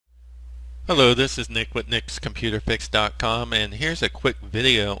Hello, this is Nick with nickscomputerfix.com, and here's a quick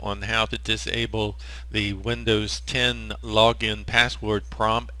video on how to disable the Windows 10 login password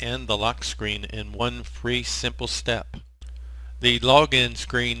prompt and the lock screen in one free simple step. The login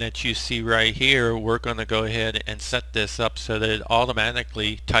screen that you see right here, we're going to go ahead and set this up so that it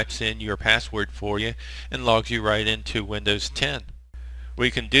automatically types in your password for you and logs you right into Windows 10. We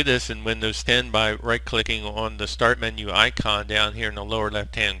can do this in Windows 10 by right-clicking on the Start menu icon down here in the lower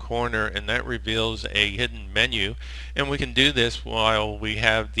left-hand corner, and that reveals a hidden menu. And we can do this while we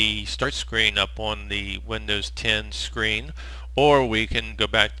have the Start screen up on the Windows 10 screen, or we can go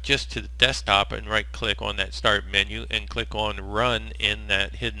back just to the desktop and right-click on that Start menu and click on Run in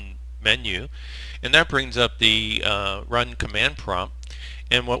that hidden menu. And that brings up the Run command prompt.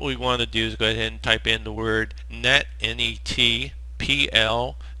 And what we want to do is go ahead and type in the word net, N-E-T,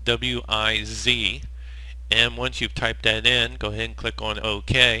 PLWIZ, and once you've typed that in, go ahead and click on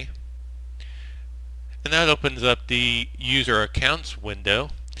OK, and that opens up the user accounts window.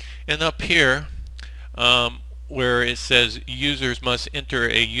 And up here where it says users must enter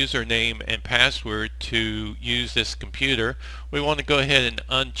a username and password to use this computer, we want to go ahead and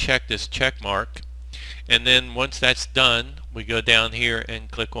uncheck this check mark, and then once that's done, we go down here and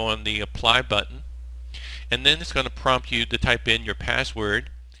click on the apply button. And then it's going to prompt you to type in your password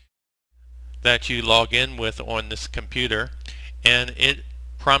that you log in with on this computer, and it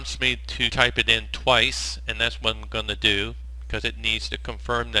prompts me to type it in twice, and that's what I'm going to do because it needs to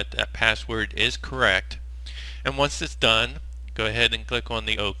confirm that that password is correct. And once it's done, go ahead and click on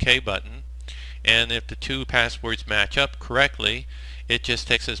the OK button, and if the two passwords match up correctly, it just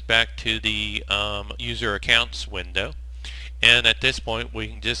takes us back to the user accounts window. And at this point, we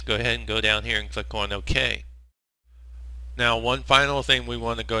can just go ahead and go down here and click on OK. Now, one final thing we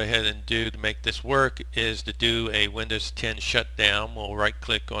want to go ahead and do to make this work is to do a Windows 10 shutdown. We'll right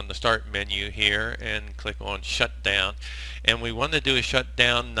click on the Start menu here and click on Shutdown. And we want to do a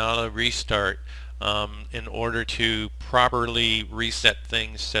shutdown, not a restart, in order to properly reset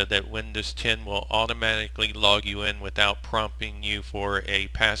things so that Windows 10 will automatically log you in without prompting you for a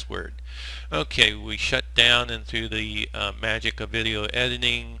password. Okay, we shut down, and through the magic of video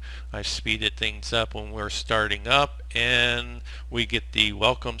editing, I've speeded things up when we're starting up, and we get the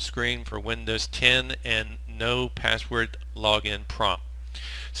welcome screen for Windows 10 and no password login prompt.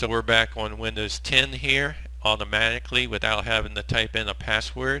 So we're back on Windows 10 here automatically without having to type in a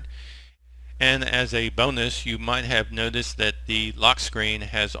password. And as a bonus, you might have noticed that the lock screen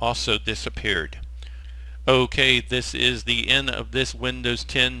has also disappeared. Okay, this is the end of this Windows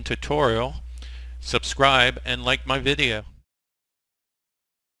 10 tutorial. Subscribe and like my video.